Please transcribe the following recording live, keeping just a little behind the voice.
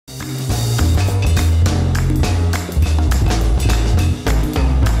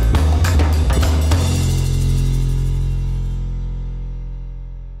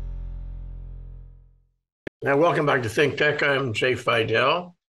Now, welcome back to ThinkTech. I'm Jay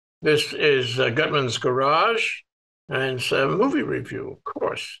Fidell. This is Guttman's Garage, and it's a movie review, of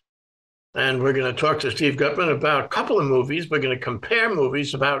course. And we're going to talk to Steve Guttman about a couple of movies. We're going to compare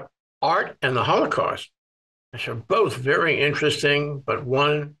movies about art and the Holocaust, which are both very interesting, but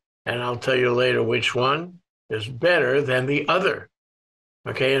one, and I'll tell you later which one, is better than the other.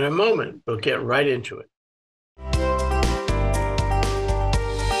 Okay, in a moment, we'll get right into it.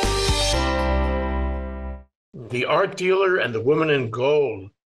 The Art Dealer and the Woman in Gold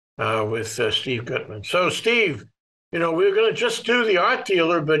with Steve Guttman. So, Steve, we were going to just do The Art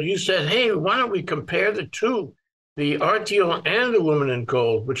Dealer, but you said, hey, why don't we compare the two, The Art Dealer and The Woman in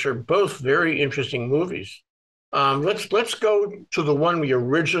Gold, which are both very interesting movies. Let's go to the one we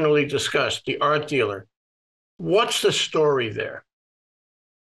originally discussed, The Art Dealer. What's the story there?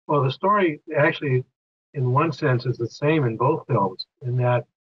 Well, the story actually, in one sense, is the same in both films, in that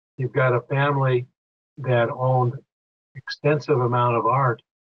you've got a family that owned extensive amount of art,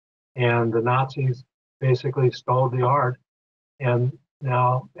 and the Nazis basically stole the art. And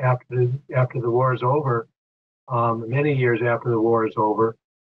now, after the war is over, many years after the war is over,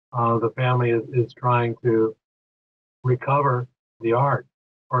 the family is trying to recover the art,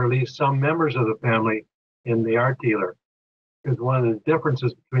 or at least some members of the family in The Art Dealer. Because one of the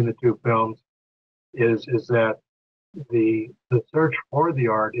differences between the two films is that the search for the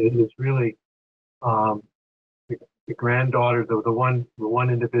art is really the granddaughter, the one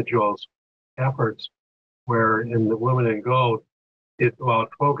individual's efforts, where in The Woman in Gold, while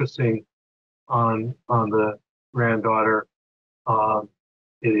focusing on the granddaughter,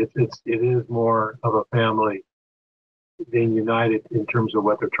 it is more of a family being united in terms of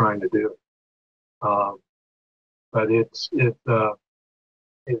what they're trying to do. But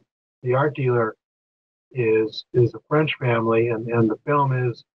The Art Dealer is a French family, and the film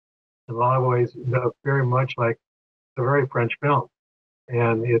is in a lot of ways very much like a very French film,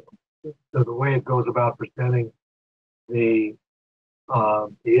 and the way it goes about presenting the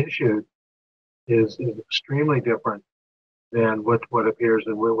issues is extremely different than what appears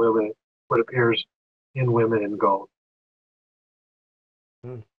in Women in Gold.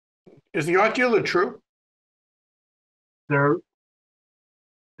 Is The Art Dealer true?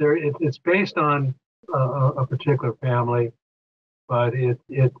 It's based on a particular family, but it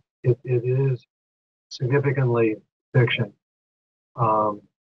is significantly fiction.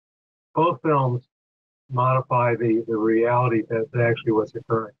 Both films modify the reality that actually was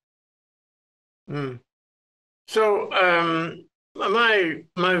occurring. So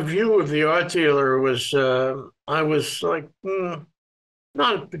my view of The Art Dealer was I was like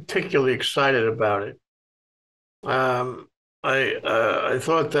not particularly excited about it. I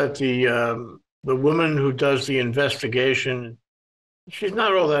thought that the woman who does the investigation, she's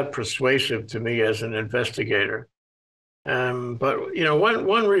not all that persuasive to me as an investigator. But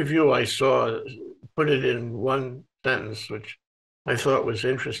one review I saw put it in one sentence, which I thought was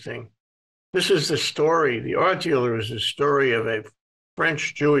interesting. This is the story. The Art Dealer is the story of a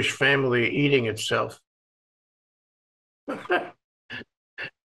French Jewish family eating itself.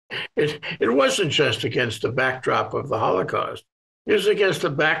 It wasn't just against the backdrop of the Holocaust. It was against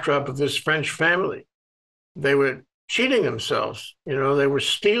the backdrop of this French family. They were cheating themselves. They were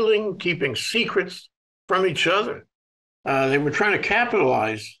stealing, keeping secrets from each other. They were trying to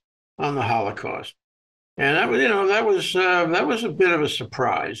capitalize on the Holocaust, and that was a bit of a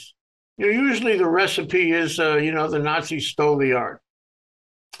surprise. Usually the recipe is the Nazis stole the art.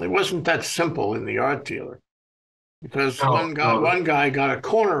 It wasn't that simple in The Art Dealer, because one guy got a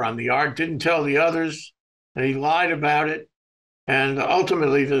corner on the art, didn't tell the others, and he lied about it, and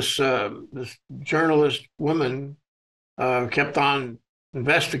ultimately this journalist woman kept on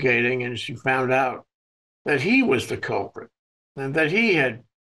investigating, and she found out that he was the culprit and that he had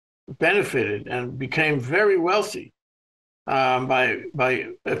benefited and became very wealthy by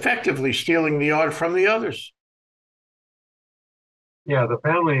effectively stealing the art from the others. Yeah, the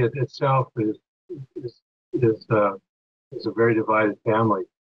family itself is a very divided family,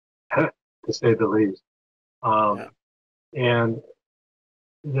 to say the least. And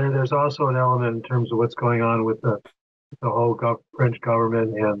there's also an element in terms of what's going on with the whole French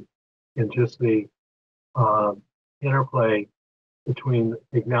government and just the interplay between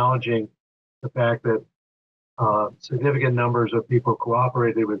acknowledging the fact that significant numbers of people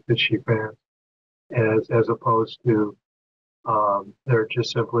cooperated with Vichy France, as opposed to they're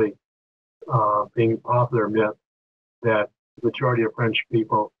just simply being popular myth that the majority of French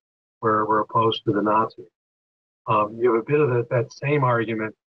people were opposed to the Nazis. You have a bit of that same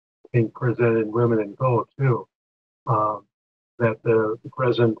argument being presented in Women in Gold too, that the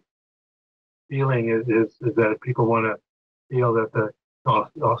present feeling is that people want to feel that the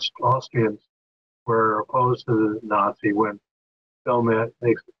Austrians were opposed to the Nazi, when film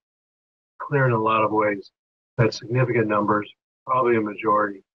makes it clear in a lot of ways that significant numbers, probably a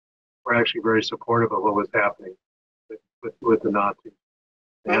majority, were actually very supportive of what was happening with the Nazis.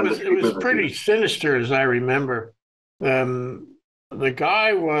 Well, it was pretty sinister, as I remember. The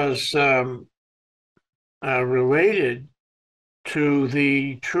guy was related to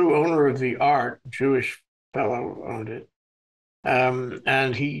the true owner of the art, Jewish fellow owned it.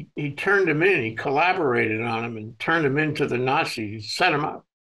 And he turned him in, he collaborated on him and turned him into the Nazis, set him up.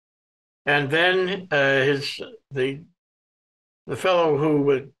 And then the fellow who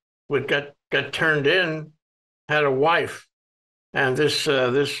would got turned in had a wife, and this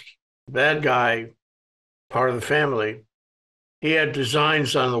bad guy, part of the family, he had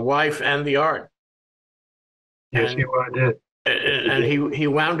designs on the wife and the art. Yes, and, he did. And he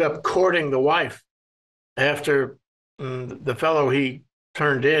wound up courting the wife after the fellow he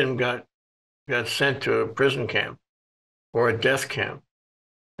turned in got sent to a prison camp or a death camp.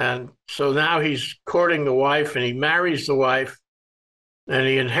 And so now he's courting the wife, and he marries the wife, and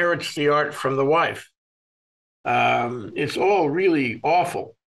he inherits the art from the wife. It's all really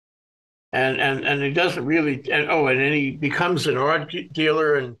awful. And he doesn't really, and then he becomes an art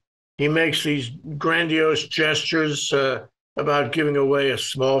dealer, and he makes these grandiose gestures about giving away a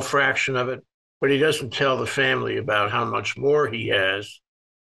small fraction of it, but he doesn't tell the family about how much more he has.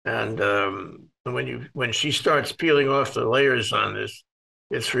 And when she starts peeling off the layers on this,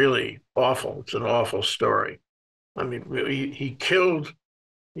 it's really awful. It's an awful story. I mean, he killed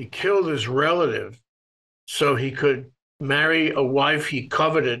his relative so he could marry a wife he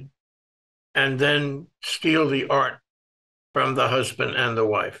coveted and then steal the art from the husband and the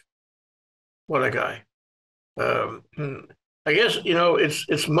wife. What a guy. I guess,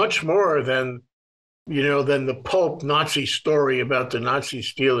 it's much more than the pulp Nazi story about the Nazis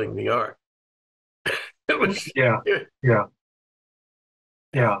stealing the art. It was, yeah.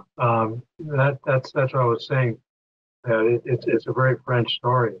 That's what I was saying. That it's a very French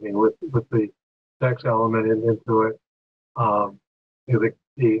story. I mean, with the sex element into it, but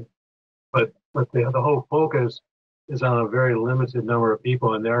the whole focus is on a very limited number of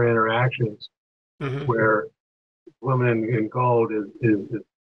people and their interactions, mm-hmm. where Women in Gold is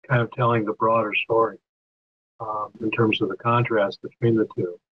kind of telling the broader story in terms of the contrast between the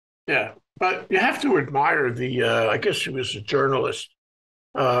two. Yeah, but you have to admire I guess she was a journalist,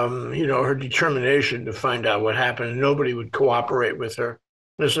 her determination to find out what happened. Nobody would cooperate with her.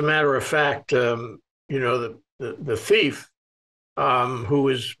 And as a matter of fact, the thief, who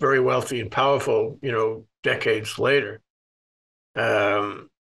was very wealthy and powerful, decades later, had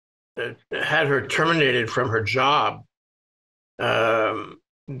her terminated from her job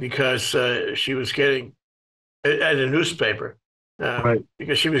because she was getting at a newspaper. Right.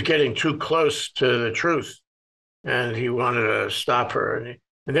 Because she was getting too close to the truth, and he wanted to stop her.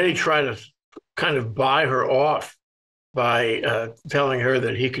 And then he tried to kind of buy her off by telling her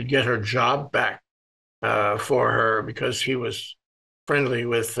that he could get her job back for her because he was friendly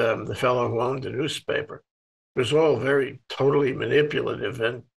with the fellow who owned the newspaper. It was all very totally manipulative,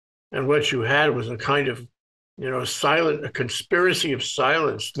 and what you had was a kind of a conspiracy of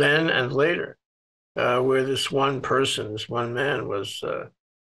silence then and later. Where this one man was,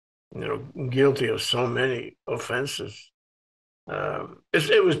 guilty of so many offenses.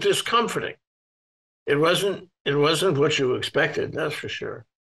 It was discomforting. It wasn't what you expected, that's for sure.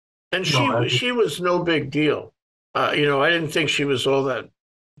 And she was no big deal. I didn't think she was all that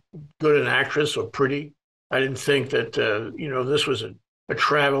good an actress or pretty. I didn't think that this was a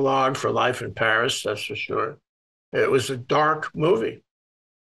travelogue for life in Paris, that's for sure. It was a dark movie.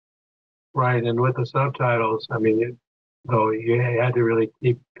 Right, and with the subtitles, I mean, though you had to really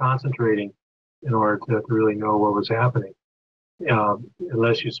keep concentrating in order to really know what was happening,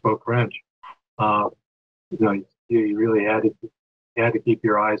 unless you spoke French. You really had to keep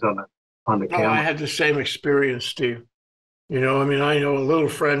your eyes on the camera. I had the same experience, Steve. I know a little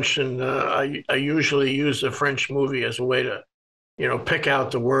French, and I usually use a French movie as a way to, pick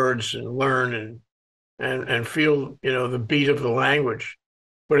out the words and learn and feel, the beat of the language.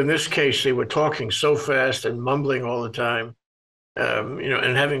 But in this case, they were talking so fast and mumbling all the time,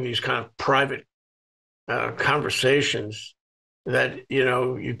 and having these kind of private conversations that,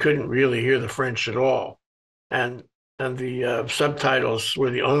 you couldn't really hear the French at all. And the subtitles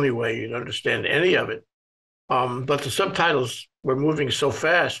were the only way you'd understand any of it. But the subtitles were moving so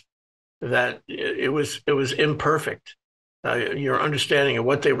fast that it was imperfect. Your understanding of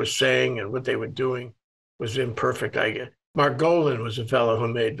what they were saying and what they were doing was imperfect. Mark Golan was the fellow who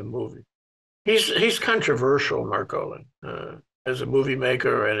made the movie. he's controversial, Mark Olin, as a movie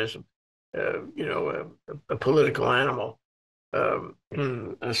maker and as a political animal. So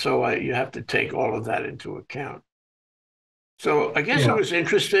you have to take all of that into account. So I guess it Yeah, was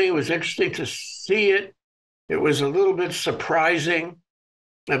interesting. It was interesting to see it. It was a little bit surprising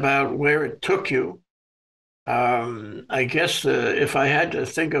about where it took you. I guess if I had to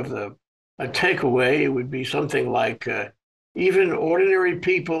think of a takeaway, it would be something like even ordinary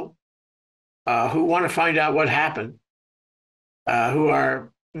people who want to find out what happened, who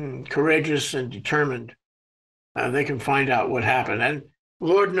are courageous and determined, they can find out what happened. And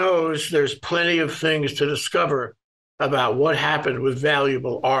Lord knows there's plenty of things to discover about what happened with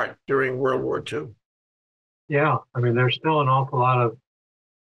valuable art during World War II. yeah. I mean, there's still an awful lot of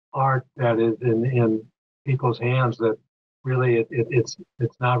art that is in people's hands that really it's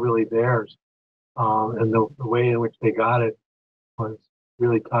not really theirs. And the way in which they got it was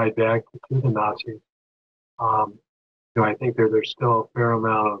really tied back to the Nazis. Um, I think there's still a fair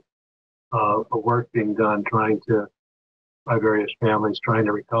amount of work being done by various families trying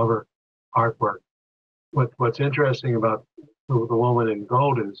to recover artwork. What's interesting about the woman in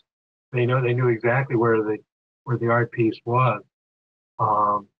gold is they knew exactly where the art piece was,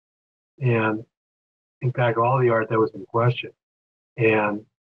 and in fact all the art that was in question, and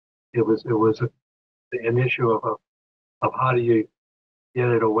it was an issue of how do you get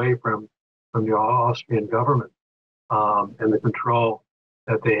it away from the Austrian government, and the control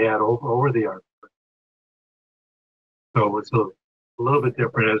that they had over the art. So it's a little bit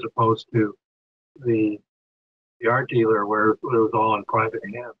different as opposed to the art dealer where it was all in private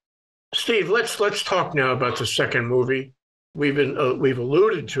hands. Steve, let's talk now about the second movie. We've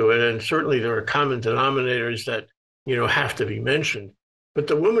alluded to it, and certainly there are common denominators that have to be mentioned. But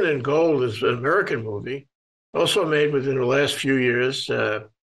The Woman in Gold is an American movie, also made within the last few years,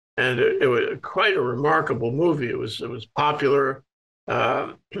 and it was quite a remarkable movie. It was popular.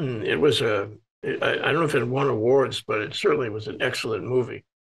 It was I don't know if it won awards, but it certainly was an excellent movie,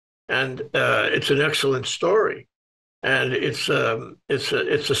 and it's an excellent story. And it's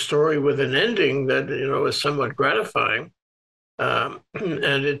a story with an ending that is somewhat gratifying, and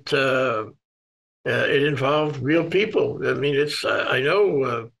it involved real people. I mean, it's I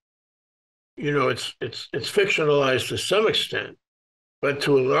know it's fictionalized to some extent, but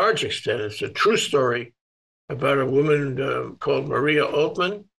to a large extent, it's a true story about a woman called Maria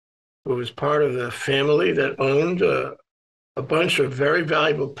Altman, who was part of the family that owned a bunch of very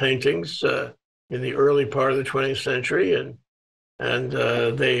valuable paintings in the early part of the 20th century, and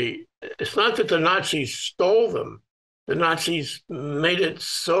it's not that the Nazis stole them. The Nazis made it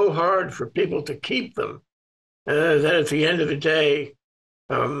so hard for people to keep them that at the end of the day,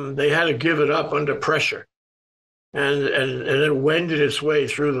 they had to give it up under pressure. And it wended its way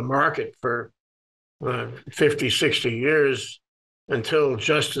through the market for 50, 60 years until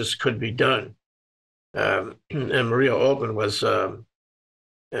justice could be done. And Maria Altman was a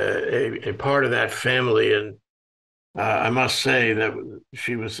part of that family. And I must say that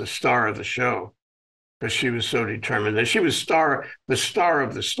she was the star of the show because she was so determined. And she was the star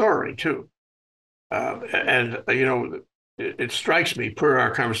of the story, too. It strikes me, per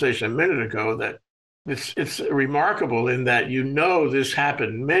our conversation a minute ago, that it's remarkable in that this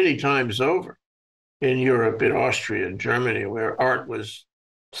happened many times over in Europe, in Austria, and Germany, where art was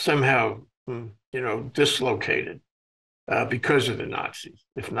somehow, dislocated because of the Nazis,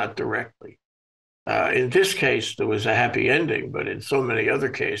 if not directly. In this case, there was a happy ending, but in so many other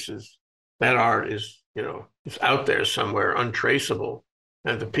cases, that art is out there somewhere, untraceable,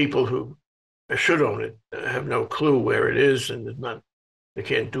 and the people who should own it have no clue where it is, and they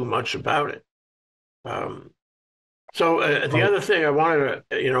can't do much about it. So the other thing I wanted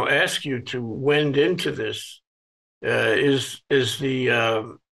to ask you to wend into this is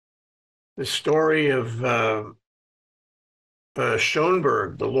the story of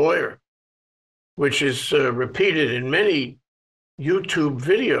Schoenberg, the lawyer, which is repeated in many YouTube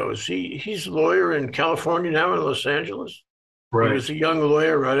videos. He's a lawyer in California now, in Los Angeles. Right. He was a young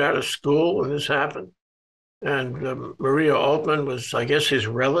lawyer right out of school when this happened. And Maria Altman was, I guess, his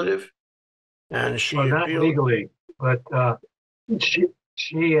relative. And she not legally, but she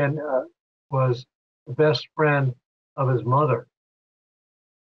was the best friend of his mother,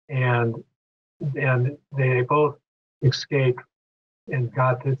 and they both escaped and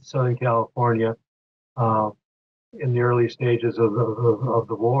got to Southern California in the early stages of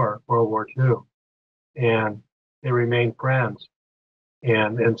the war, World War II, and they remained friends.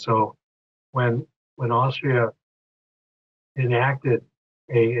 And so when Austria enacted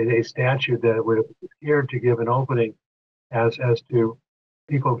a statute that would appear to give an opening as to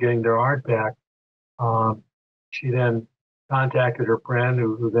people getting their art back, she then contacted her friend,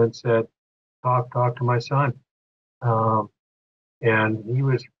 who then said, "Talk to my son," um, and he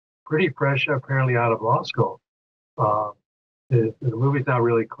was pretty fresh, apparently out of law school. Uh, the movie's not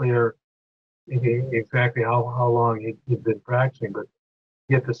really clear exactly how long he'd been practicing, but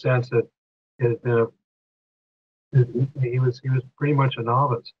you get the sense that it had been he was pretty much a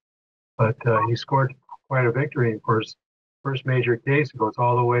novice, but he scored quite a victory for his first major case. It goes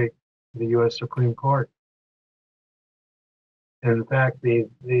all the way to the U.S. Supreme Court. And in fact, the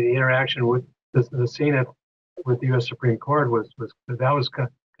interaction with the scene with the U.S. Supreme Court was kind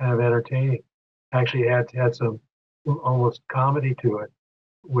of entertaining. Actually, had some almost comedy to it,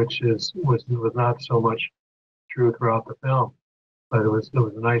 which was not so much true throughout the film, but it was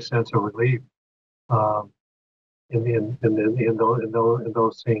a nice sense of relief um, in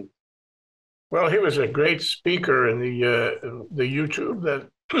those scenes. Well, he was a great speaker in the YouTube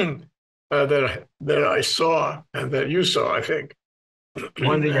that I saw and that you saw, I think.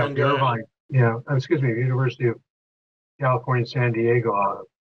 One thing And Irvine, excuse me, University of California, San Diego, I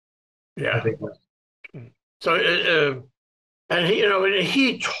yeah, think was. so and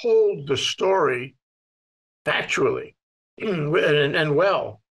he told the story factually and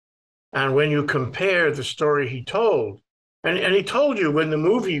well. And when you compare the story he told, and he told you when the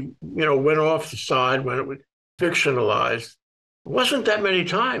movie went off the side, when it was fictionalized, it wasn't that many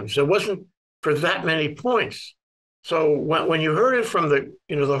times. It wasn't for that many points. So when you heard it from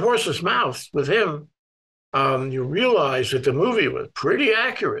the horse's mouth with him, you realize that the movie was pretty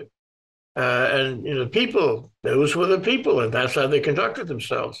accurate. And people, those were the people, and that's how they conducted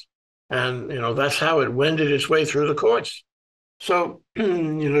themselves. And that's how it wended its way through the courts. So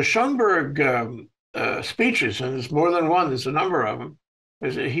Schoenberg speeches, and there's more than one. There's a number of them.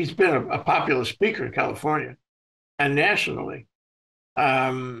 He's been a popular speaker in California and nationally.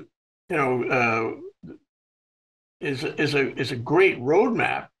 Um, you know, is a great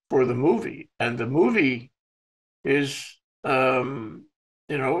roadmap for the movie, and the movie is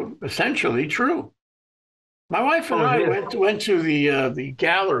essentially true. My wife and I went to the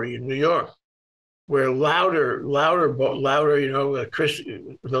gallery in New York, where Lauder, Chris,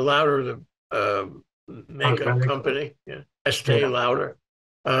 the Lauder, the makeup company, Estee Lauder,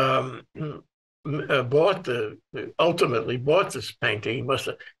 ultimately bought this painting. He must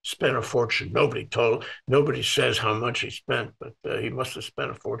have spent a fortune. Nobody says how much he spent, but he must have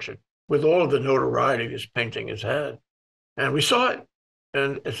spent a fortune with all of the notoriety this painting has had. And we saw it,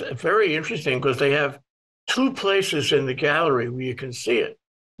 and it's very interesting because they have two places in the gallery where you can see it.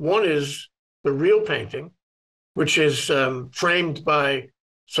 One is the real painting, which is framed by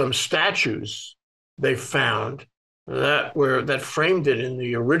some statues they found that framed it in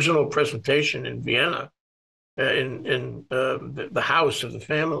the original presentation in Vienna, in the house of the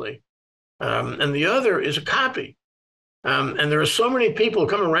family, and the other is a copy. And there are so many people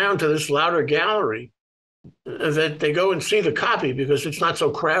come around to this Lauder gallery that they go and see the copy because it's not so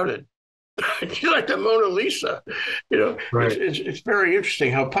crowded. It's like the Mona Lisa, Right. It's very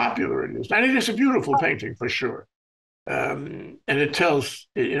interesting how popular it is, and it is a beautiful painting for sure. And it tells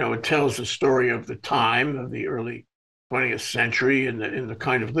the story of the time of the early 20th century in the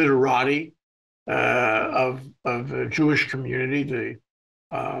kind of literati of the Jewish community,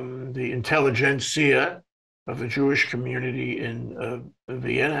 the intelligentsia of the Jewish community in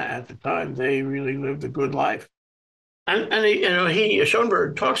Vienna at the time. They really lived a good life. And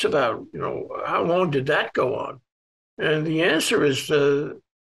Schoenberg talks about, how long did that go on? And the answer is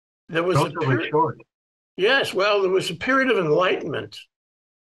there was a period. Short. Yes, well, there was a period of enlightenment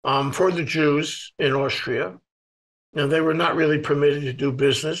for the Jews in Austria. They were not really permitted to do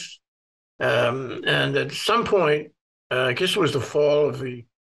business. And at some point, I guess it was the fall of the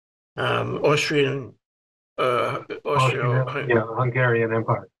Hungarian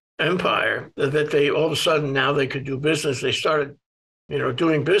Empire, that they all of a sudden now they could do business. They started,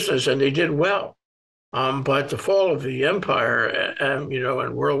 doing business, and they did well. But the fall of the empire and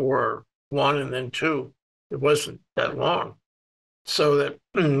World War I and then II, it wasn't that long. So that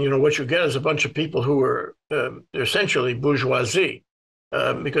what you get is a bunch of people who were essentially bourgeoisie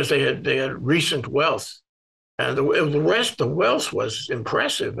because they had recent wealth, and the wealth was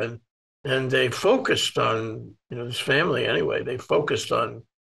impressive, and they focused on this family anyway. They focused on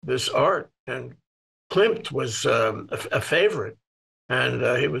this art, and Klimt was a favorite,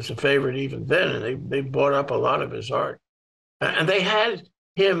 and he was a favorite even then, and they bought up a lot of his art, and they had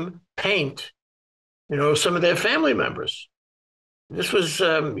him paint, some of their family members. This was,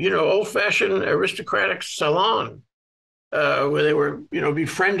 old-fashioned aristocratic salon where they were,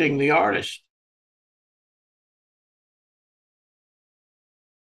 befriending the artist.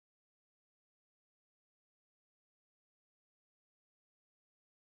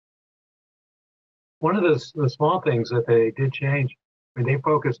 one of the small things that they did change, I mean, they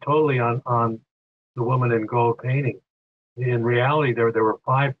focused totally on the woman in gold painting. In reality, there were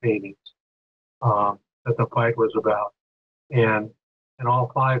 5 paintings that the fight was about, and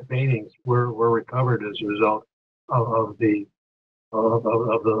all 5 paintings were recovered as a result of the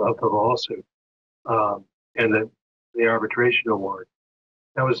lawsuit and the arbitration award.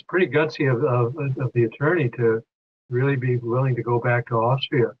 That was pretty gutsy of the attorney to really be willing to go back to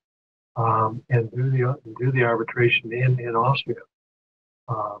Austria and do the arbitration in Austria.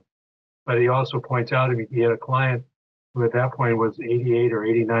 But he also points out, I mean, he had a client who at that point was 88 or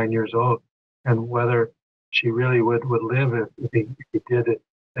 89 years old, and whether she really would live if he did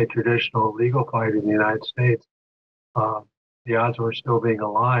a traditional legal fight in the United States. The odds of her still being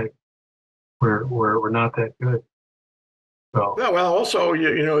alive were not that good. So, well, also,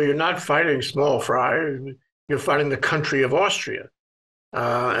 you're not fighting small fry. You're fighting the country of Austria.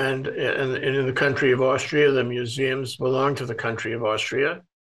 And in the country of Austria, the museums belong to the country of Austria.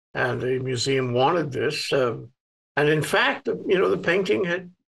 And the museum wanted this. And in fact, the painting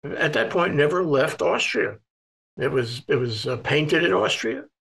had, at that point, never left Austria. It was painted in Austria.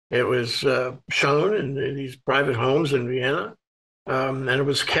 It was shown in these private homes in Vienna. And it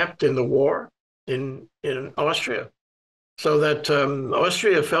was kept in the war in Austria. So that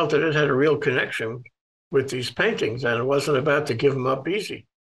Austria felt that it had a real connection with these paintings, and it wasn't about to give them up easy.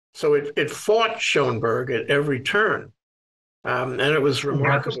 So it fought Schoenberg at every turn. And it was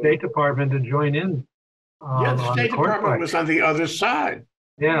remarkable. Got the State Department to join in. The State Department was on the other side.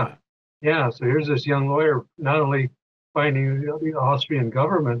 Yeah. So here's this young lawyer not only fighting the Austrian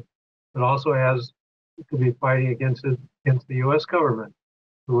government, but also has to be fighting against the U.S. government,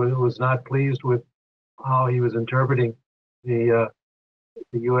 who was not pleased with how he was interpreting the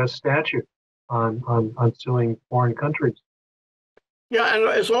U.S. statute on suing foreign countries. Yeah, and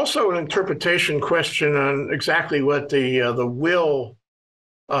it's also an interpretation question on exactly what the will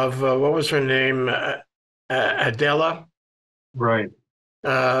of what was her name, Adela, right,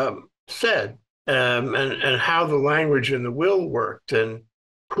 said, and how the language in the will worked, and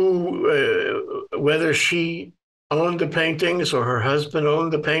who, whether she owned the paintings or her husband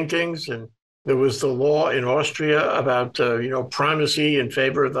owned the paintings, and there was the law in Austria about primacy in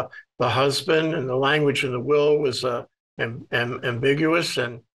favor of the husband, and the language in the will was ambiguous,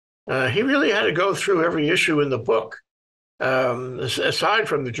 and he really had to go through every issue in the book, aside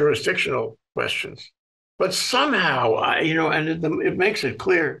from the jurisdictional questions. But somehow, and it makes it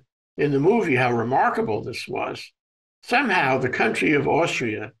clear in the movie how remarkable this was. Somehow, the country of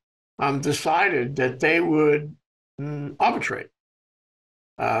Austria decided that they would arbitrate.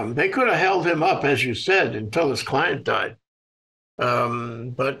 They could have held him up, as you said, until his client died.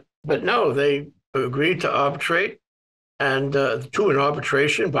 But no, they agreed to arbitrate, and to an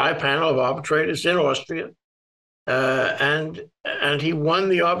arbitration by a panel of arbitrators in Austria. And he won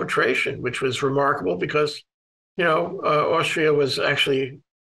the arbitration, which was remarkable because, Austria was actually,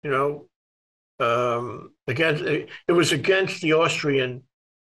 it was against the Austrian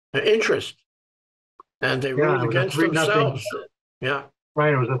interest, and they ruled against themselves. Yeah.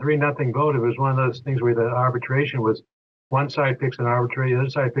 Right. It was a 3-0 vote. It was one of those things where the arbitration was one side picks an arbitrator, the other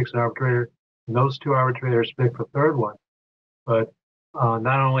side picks an arbitrator, and those 2 arbitrators pick the third one. But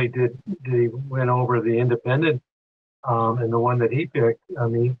not only did he win over the independent and the one that he picked, I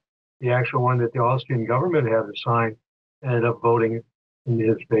mean, the actual one that the Austrian government had to sign ended up voting in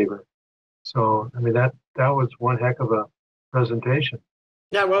his favor. So, I mean, that was one heck of a presentation.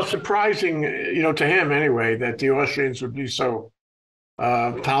 Yeah, well, surprising, to him anyway, that the Austrians would be so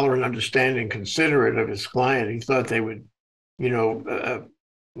tolerant, understanding, considerate of his client. He thought they would,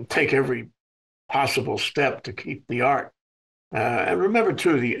 take every possible step to keep the art. And remember,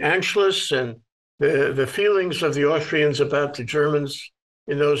 too, the Anschluss and the feelings of the Austrians about the Germans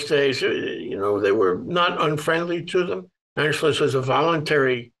in those days, they were not unfriendly to them. Anschluss was a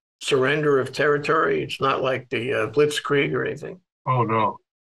voluntary surrender of territory. It's not like the Blitzkrieg or anything. Oh, no.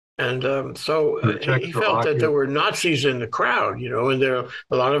 And so he felt that there were Nazis in the crowd, and there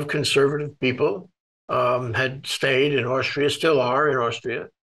a lot of conservative people had stayed in Austria, still are in Austria,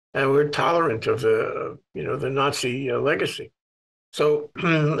 and were tolerant of the Nazi legacy. So,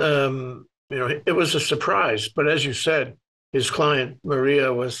 it was a surprise. But as you said, his client,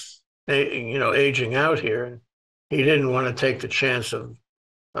 Maria, was, aging out here, and he didn't want to take the chance of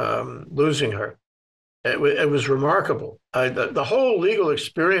losing her. It was remarkable. The whole legal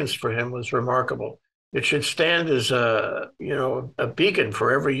experience for him was remarkable. It should stand as a beacon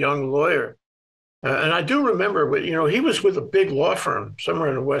for every young lawyer. And I do remember, he was with a big law firm somewhere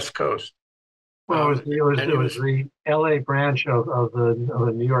on the West Coast. Well, it was the LA branch of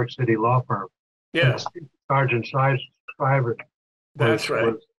the New York City law firm. Yeah, Sergeant Shriver that's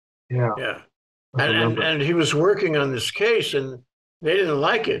right. was yeah, Yeah. was a member. And he was working on this case, and they didn't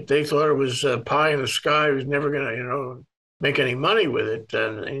like it. They thought it was pie in the sky. He was never going to, make any money with it.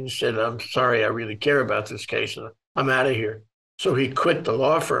 And he said, "I'm sorry, I really care about this case, and I'm out of here." So he quit the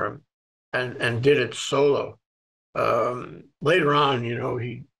law firm and did it solo. Later on,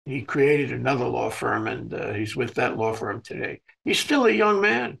 he created another law firm, and he's with that law firm today. He's still a young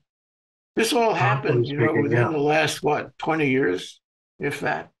man. This all Properly happened, speaking, within yeah. the last, what, 20 years, if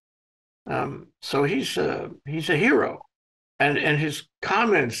that. So he's a hero, and his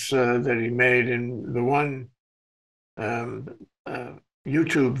comments that he made in the one um, uh,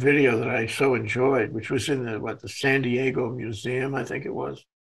 YouTube video that I so enjoyed, which was in the San Diego Museum, I think it was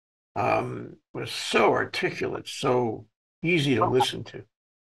so articulate, so easy to listen to.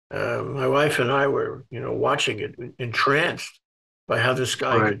 My wife and I were, watching it entranced by how this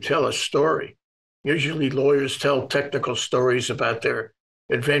guy Right. could tell a story. Usually lawyers tell technical stories about their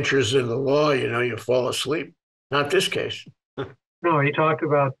adventures in the law, you fall asleep. Not this case. No, he talked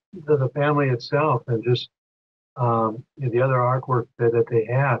about the family itself and just the other artwork that they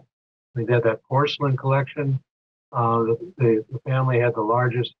had. They had that porcelain collection. The family had the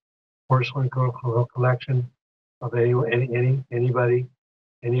largest porcelain collection of anybody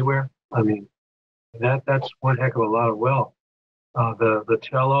anywhere. I mean, that's one heck of a lot of wealth. The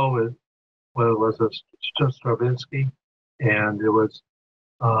cello was a Stravinsky, and it was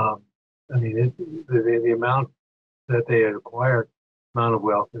I mean the amount that they had acquired, amount of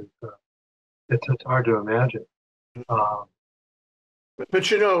wealth is it's hard to imagine. Um, But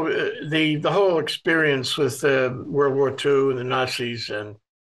the whole experience with World War II and the Nazis and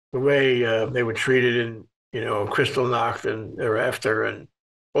the way they were treated in Kristallnacht and thereafter, and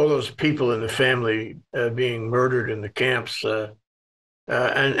all those people in the family being murdered in the camps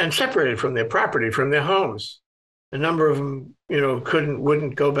and separated from their property, from their homes. A number of them,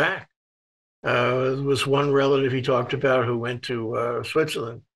 wouldn't go back. There was one relative he talked about who went to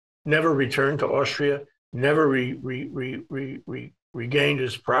Switzerland, never returned to Austria, never regained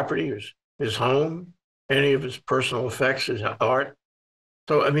his property, his home, any of his personal effects, his art.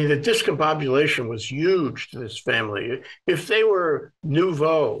 So, I mean, the discombobulation was huge to this family. If they were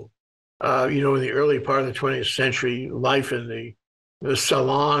nouveau, in the early part of the 20th century, life in the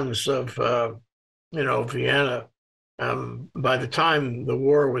salons of, Vienna, by the time the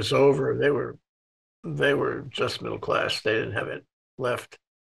war was over, they were just middle class. They didn't have it left.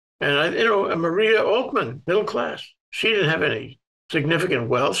 And Maria Altman, middle class. She didn't have any significant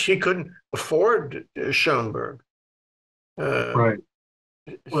wealth. She couldn't afford Schoenberg. right.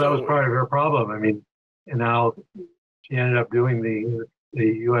 Well, that was So part of her problem. I mean, and now she ended up doing the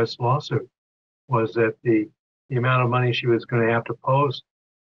U.S. lawsuit was that the amount of money she was going to have to post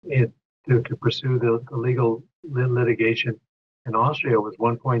it to pursue the legal litigation in Austria was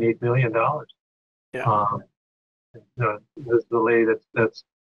 $1.8 million. yeah, Um, the lady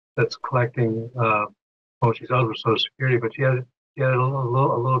that's collecting. Well, she's out of Social Security, but she had a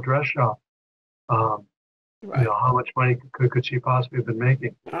little dress shop. Um, right. how much money could she possibly have been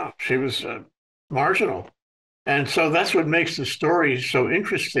making? Oh, she was marginal. And so that's what makes the stories so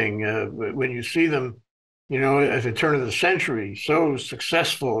interesting when you see them, at the turn of the century, so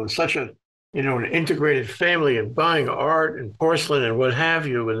successful and such an integrated family and buying art and porcelain and what have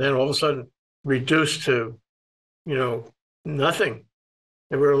you, and then all of a sudden reduced to, you know, nothing.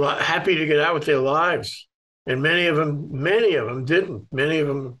 They were happy to get out with their lives, and many of them didn't. Many of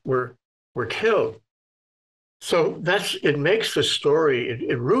them were killed. So it makes the story,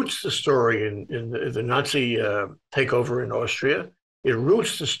 it roots the story in the Nazi takeover in Austria. It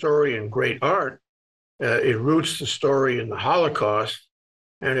roots the story in great art. It roots the story in the Holocaust,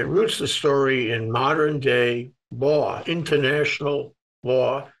 and it roots the story in modern day law, international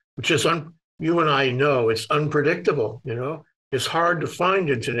law, which is, you and I know, it's unpredictable, It's hard to find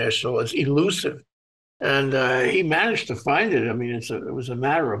international, it's elusive. And he managed to find it. I mean, it was a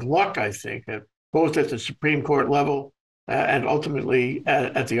matter of luck, I think, both at the Supreme Court level and ultimately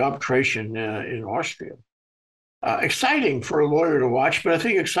at the arbitration in Austria. Exciting for a lawyer to watch, but I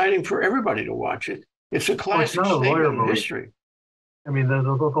think exciting for everybody to watch it. It's a Oh, it's classic not a lawyer statement in movie. history. I mean, the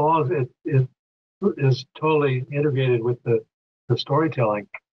law is totally integrated with the storytelling,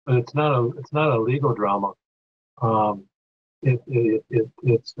 but it's not a legal drama. Um,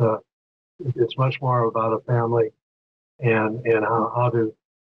 it's much more about a family and how to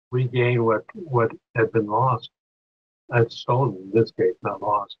regain what had been lost. It's stolen in this case, not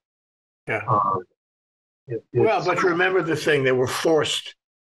lost. Yeah. Um, Well, it's but remember the thing, they were forced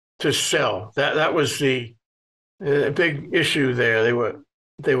to sell. That was the big issue there.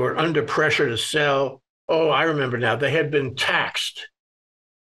 they were under pressure to sell. Oh, I remember now. They had been taxed,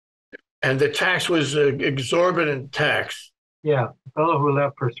 and the tax was an exorbitant tax. Yeah, the fellow who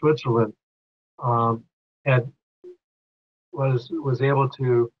left for Switzerland um, had was able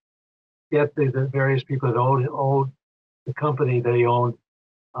to get the various people that owed the company that he owned.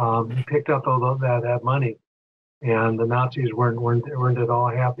 He picked up all of that money, and the Nazis weren't at all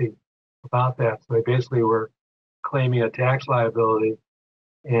happy about that. So they basically were claiming a tax liability,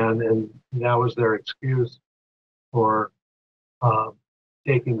 and that was their excuse for uh,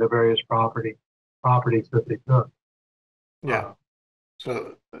 taking the various properties that they took. Yeah.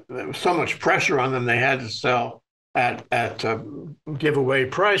 So there was so much pressure on them; they had to sell at giveaway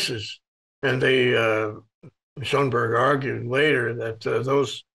prices, and they Schoenberg argued later that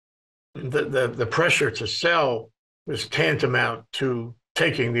the pressure to sell was tantamount to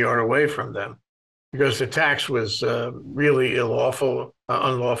taking the art away from them, because the tax was really unlawful,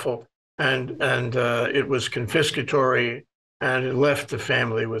 and it was confiscatory, and it left the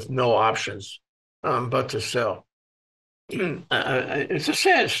family with no options but to sell. It's a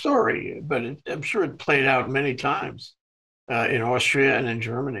sad story, but I'm sure it played out many times in Austria and in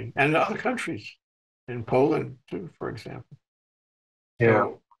Germany and in other countries, in Poland too, for example. Yeah.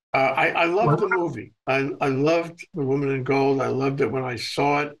 So I loved the movie. I loved The Woman in Gold. I loved it when I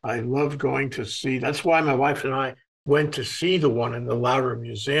saw it. I loved going to see. That's why my wife and I went to see the one in the Lauder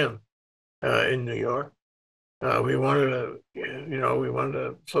Museum in New York. We wanted to, we wanted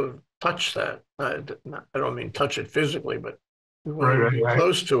to sort of touch that. I don't mean touch it physically, but we wanted to be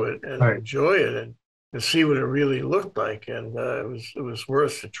close to it and enjoy it and see what it really looked like. And it was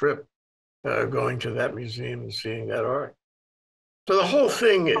worth the trip going to that museum and seeing that art. So the whole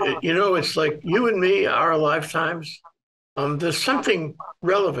thing, it's like you and me, our lifetimes. There's something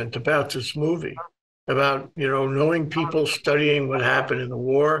relevant about this movie, about knowing people, studying what happened in the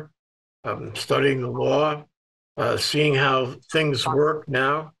war, studying the law, seeing how things work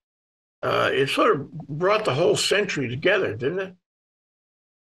now. It sort of brought the whole century together, didn't it?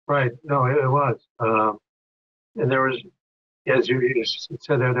 Right. No, it was. And there was, as you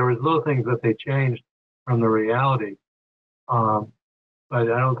said, there was little things that they changed from the reality. But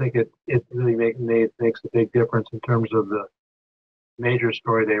I don't think it really makes a big difference in terms of the major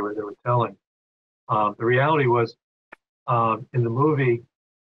story they were telling. The reality was, in the movie,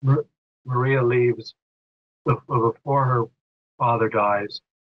 Maria leaves before her father dies.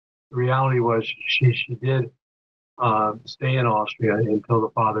 The reality was she did stay in Austria until the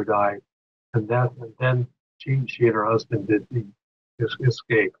father died, and then she and her husband did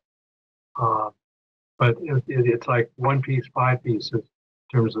escape. But it's like one piece, five pieces in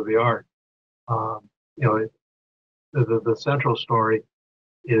terms of the art. Um, the central story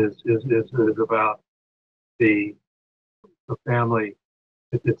is about the family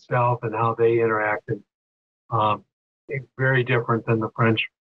itself and how they interacted. It's very different than the French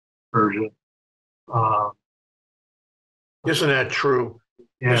version. Uh, Isn't that true?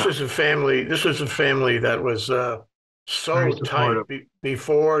 yeah, This is a family. This was a family that was so tight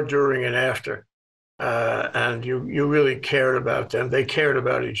before, during, and after, and you really cared about them. They cared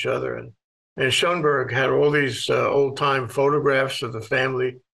about each other, and Schoenberg had all these old time photographs of the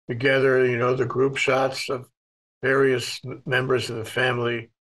family together. The group shots of various members of the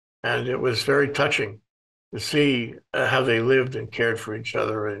family, and it was very touching to see how they lived and cared for each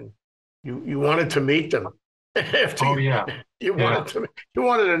other, and you wanted to meet them. Oh yeah, you wanted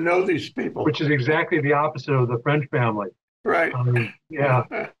to know these people, which is exactly the opposite of the French family, right? Yeah,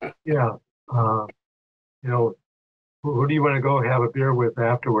 yeah. Who do you want to go have a beer with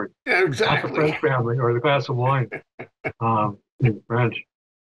afterward? Yeah, exactly. Not the French family or the glass of wine. In French.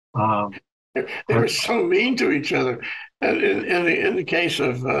 They were so mean to each other. And in the case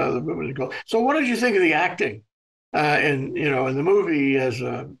of The Woman in Gold. So, what did you think of the acting? In the movie, as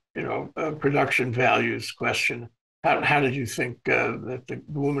a production values question. How did you think that the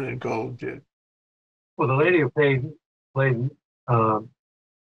Woman in Gold did? Well, the lady who played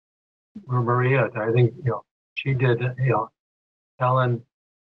Maria, I think she did. Helen,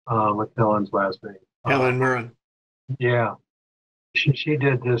 what's Helen's last name? Helen Mirren. Yeah, she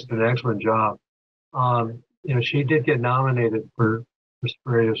did just an excellent job. She did get nominated for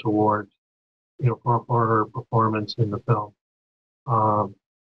various awards, for her performance in the film.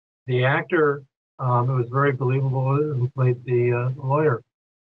 The actor, it was very believable who played the lawyer.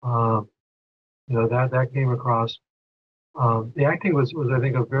 That came across. The acting was I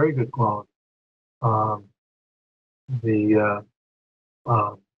think of very good quality. The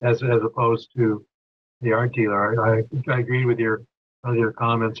as opposed to the art dealer. I agree with your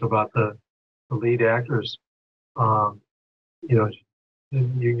comments about the lead actors.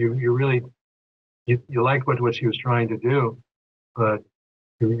 you really you liked what she was trying to do, but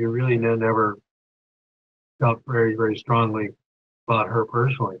you really never felt very strongly about her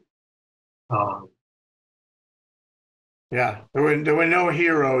personally. Um, Yeah, there were no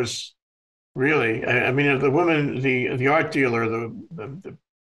heroes really. I mean, the woman, the art dealer, the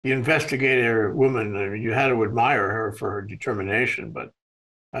investigator woman, you had to admire her for her determination, but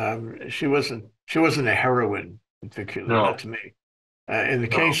she wasn't a heroine particularly, not no, to me. In the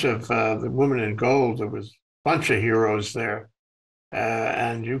no, case of the woman in gold, there was a bunch of heroes there,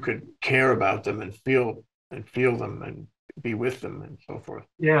 and you could care about them and feel them and be with them and so forth.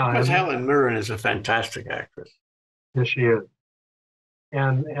 yeah, Because and Helen Mirren is a fantastic actress. yes, she is.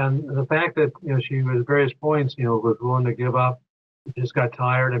 And the fact that she was at various points was willing to give up, just got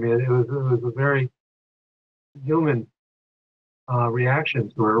tired. I mean, it was a very human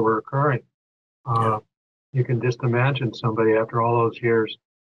reactions were occurring. Yeah, Uh, you can just imagine somebody after all those years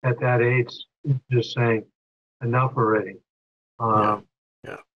at that age just saying enough already. yeah, In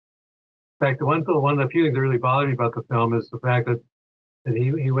yeah, fact, one of the few things that really bothered me about the film is the fact that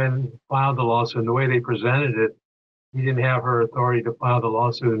he went and filed the lawsuit, and the way they presented it, he didn't have her authority to file the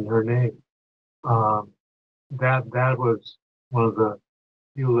lawsuit in her name. Um, that was one of the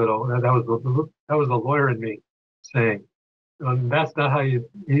few little that was the lawyer in me saying, that's not how you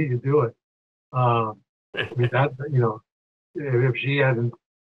do it. I mean that if she hadn't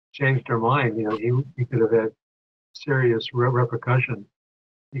changed her mind, he could have had serious repercussions.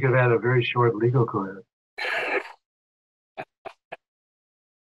 He could have had a very short legal career.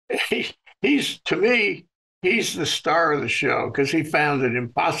 he, he's to me, he's the star of the show because he found an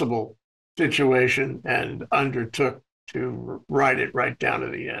impossible situation and undertook to write it right down to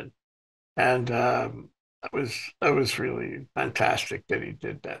the end. And that was really fantastic that he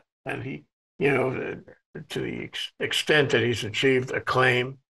did that. And he, to the extent that he's achieved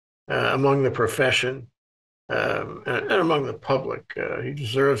acclaim among the profession and among the public, he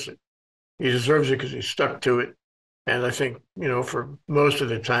deserves it. He deserves it because he stuck to it. And I think, for most of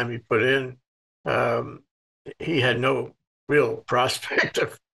the time he put in, um, he had no real prospect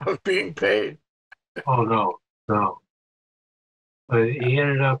of being paid. Oh no, no. But he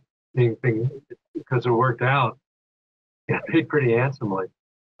ended up being because it worked out. Yeah, paid pretty handsomely.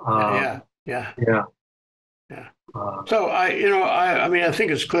 Um, Yeah, yeah, yeah. yeah. Uh, So I mean, I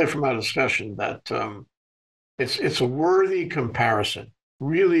think it's clear from our discussion that it's a worthy comparison,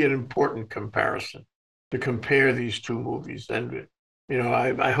 really an important comparison to compare these two movies. And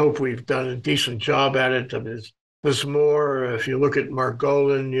I hope we've done a decent job at it. I mean, there's more if you look at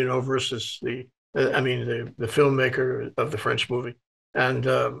Margolin, versus I mean, the filmmaker of the French movie, and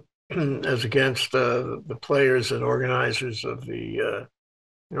as against the players and organizers of the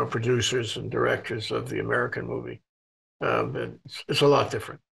producers and directors of the American movie. It's a lot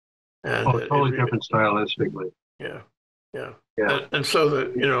different, and it totally really, different stylistically. yeah, yeah, Yeah. and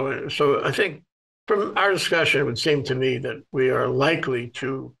so so I think from our discussion, it would seem to me that we are likely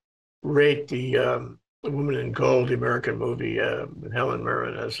to rate the Woman in Gold, the American movie, with Helen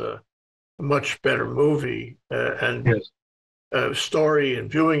Mirren as a much better movie and Yes. story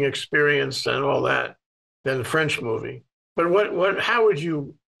and viewing experience and all that than the French movie. But how would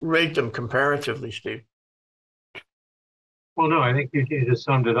you rate them comparatively, Steve? Well, no, I think you just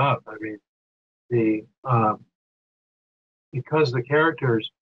summed it up. I mean, the because the characters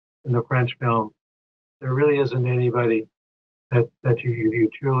in the French film, there really isn't anybody that you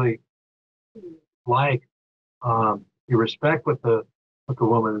truly like. You respect what the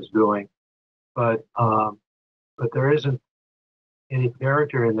woman is doing, but there isn't any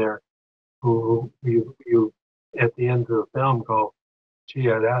character in there who you at the end of the film go, gee,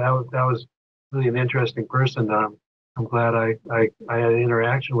 yeah, that was really an interesting person. I'm glad I had an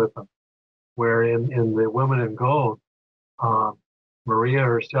interaction with them. Where in the Woman in Gold, um, Maria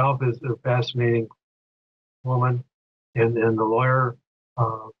herself is a fascinating woman, and the lawyer,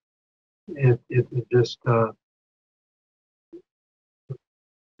 uh, it just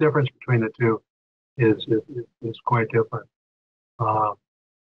difference between the two is quite different. Uh,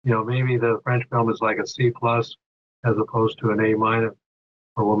 maybe the French film is like a C plus as opposed to an A minus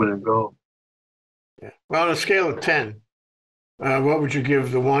for Woman in Gold. Yeah. Well, on a scale of 10, what would you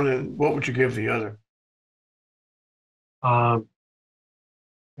give the one and what would you give the other? Um,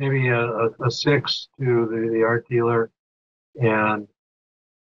 maybe a six to the art dealer and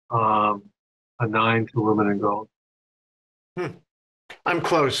um, a nine to Woman in Gold. Hmm. I'm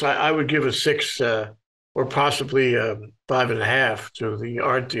close. I would give a six or possibly 5.5 to the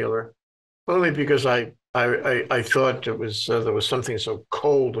art dealer, only because I thought there was something so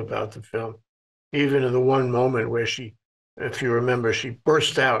cold about the film, even in the one moment where she if you remember, she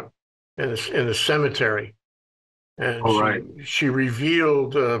burst out in the cemetery, and Oh, right. she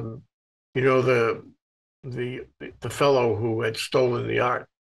revealed, you know, the the fellow who had stolen the art,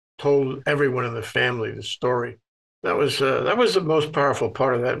 told everyone in the family the story. That was the most powerful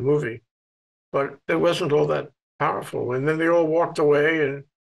part of that movie, but it wasn't all that powerful. And then they all walked away,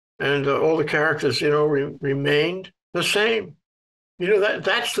 and all the characters, you know, remained the same. You know,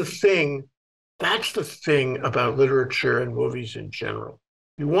 that's the thing. That's the thing about literature and movies in general.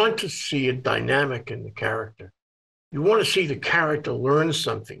 You want to see a dynamic in the character. You want to see the character learn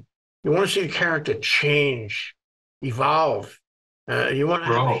something. You want to see the character change, evolve. You want to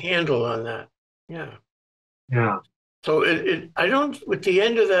have a Grow. handle on that. Yeah. Yeah. So I don't, with the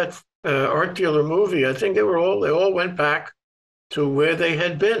end of that art dealer movie, I think they all went back to where they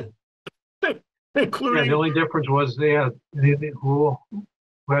had been, Yeah. The including, only difference was who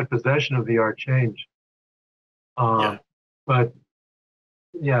had possession of the art changed. yeah, But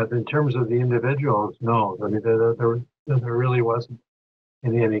yeah, in terms of the individuals, no. I mean, there really wasn't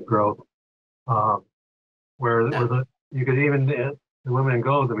any growth. Um, where yeah. the you could even the women in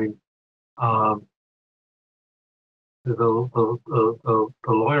gold. I mean, um, the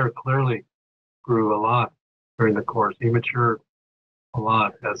lawyer clearly grew a lot during the course. He matured a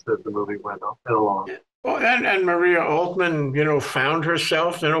lot as the movie went along. Well, and Maria Altman, you know, found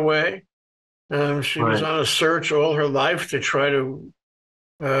herself in a way. She was Right. on a search all her life to try to,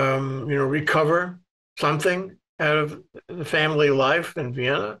 you know, recover something out of the family life in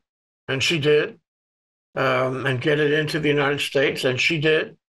Vienna, and she did, and get it into the United States, and she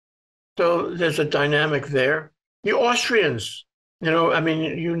did. So there's a dynamic there. The Austrians, you know, I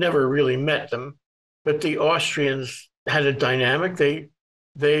mean, you never really met them, but the Austrians had a dynamic. They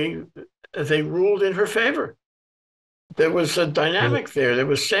they ruled in her favor. There was a Yeah. dynamic there that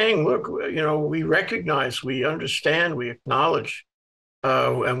was saying, look, you know, we recognize, we understand, we acknowledge,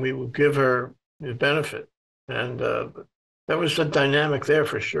 and we will give her the benefit. And that was the dynamic there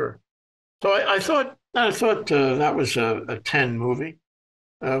for sure. So I thought that was a 10 movie,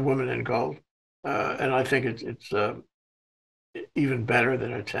 Woman in Gold. And I think it's even better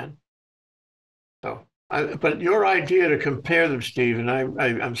than a 10. So, but your idea to compare them, Steve, and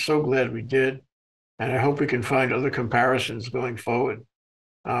I'm so glad we did. And I hope we can find other comparisons going forward,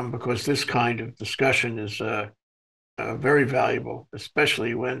 because this kind of discussion is very valuable,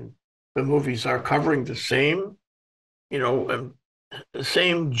 especially when the movies are covering the same, you know, the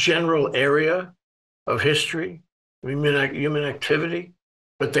same general area of history, human activity,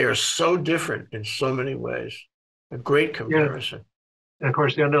 but they are so different in so many ways. A great Yeah. comparison. And of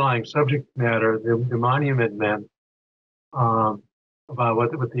course, the underlying subject matter, the monument men, um, about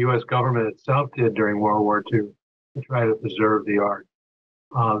what the U.S. government itself did during World War II to try to preserve the art.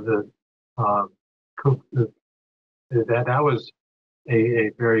 The, uh, that was a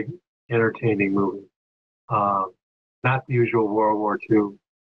very entertaining movie. Uh, Not the usual World War II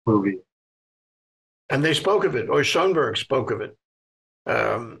movie. And they spoke of it, or Schoenberg spoke of it,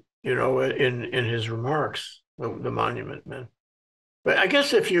 you know, in his remarks, the Monument Men. But I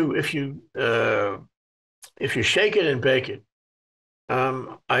guess if you shake it and bake it,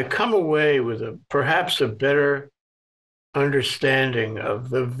 I come away with perhaps a better understanding of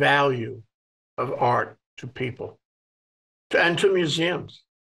the value of art to people and to museums,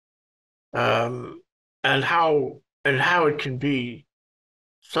 um, and how it can be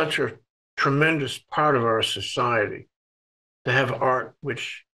such a tremendous part of our society to have art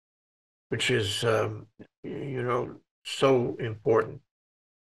which is you know, so important.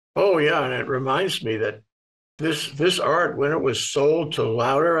 Oh yeah, and it reminds me that this art, when it was sold to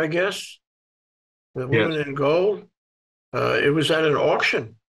Lauder, I guess, the Yes. Woman in Gold, it was at an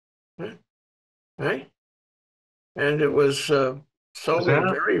auction, right? And it was Was sold at a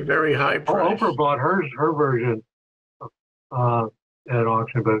that very, very high price. Oprah bought her version uh, at an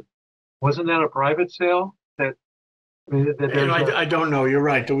auction, but wasn't that a private sale? That And there's a I don't know. You're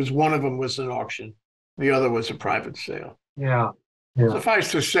right. There was one of them was an auction. The other was a private sale. yeah, yeah.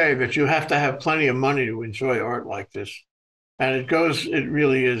 Suffice to say that you have to have plenty of money to enjoy art like this. And it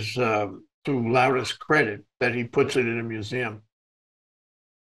really is to Lauder's credit that he puts it in a museum.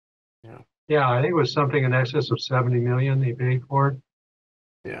 Yeah. Yeah, I think it was something in excess of 70 million they paid for it.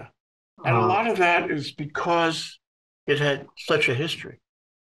 Yeah. And a Uh, lot of that is because it had such a history.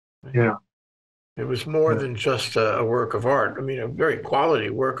 yeah, It was more yeah. than just a work of art. I mean, a very quality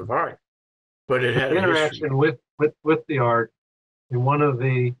work of art, but it The had a history. interaction with the art, and one of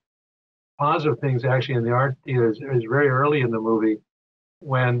the positive things actually in the art is very early in the movie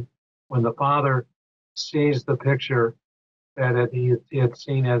when the father sees the picture that he had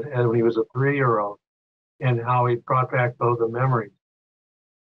seen as when he was a 3-year-old, and how he brought back the memories.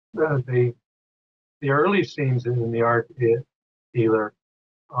 The early scenes in the art dealer,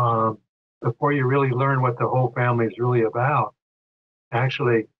 before you really learn what the whole family is really about,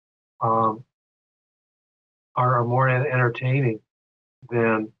 actually are more entertaining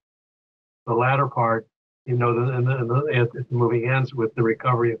than the latter part. The movie ends with the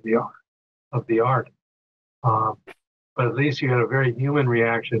recovery of the art. But at least you had a very human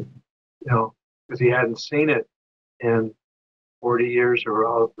reaction, because he hadn't seen it in 40 years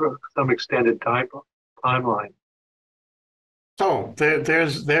or some extended timeline. So there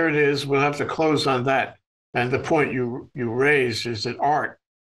it is. We'll have to close on that. And the point you raised is that art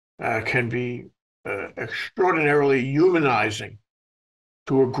can be extraordinarily humanizing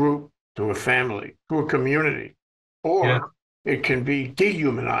to a group, to a family, to a community, or it can be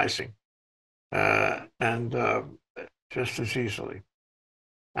dehumanizing, and just as easily.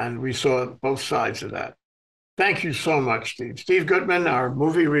 And we saw both sides of that. Thank you so much, Steve. Steve Guttman, our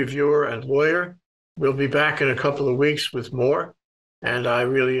movie reviewer and lawyer. We'll be back in a couple of weeks with more, and I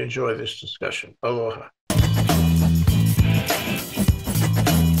really enjoy this discussion. Aloha.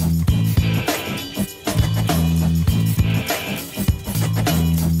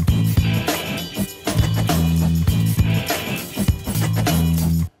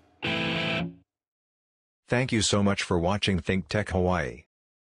 Thank you so much for watching ThinkTech Hawaii.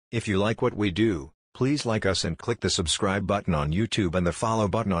 If you like what we do, please like us and click the subscribe button on YouTube and the follow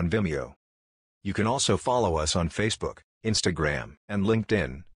button on Vimeo. You can also follow us on Facebook, Instagram, and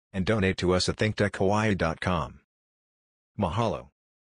LinkedIn, and donate to us at thinktechhawaii.com. Mahalo.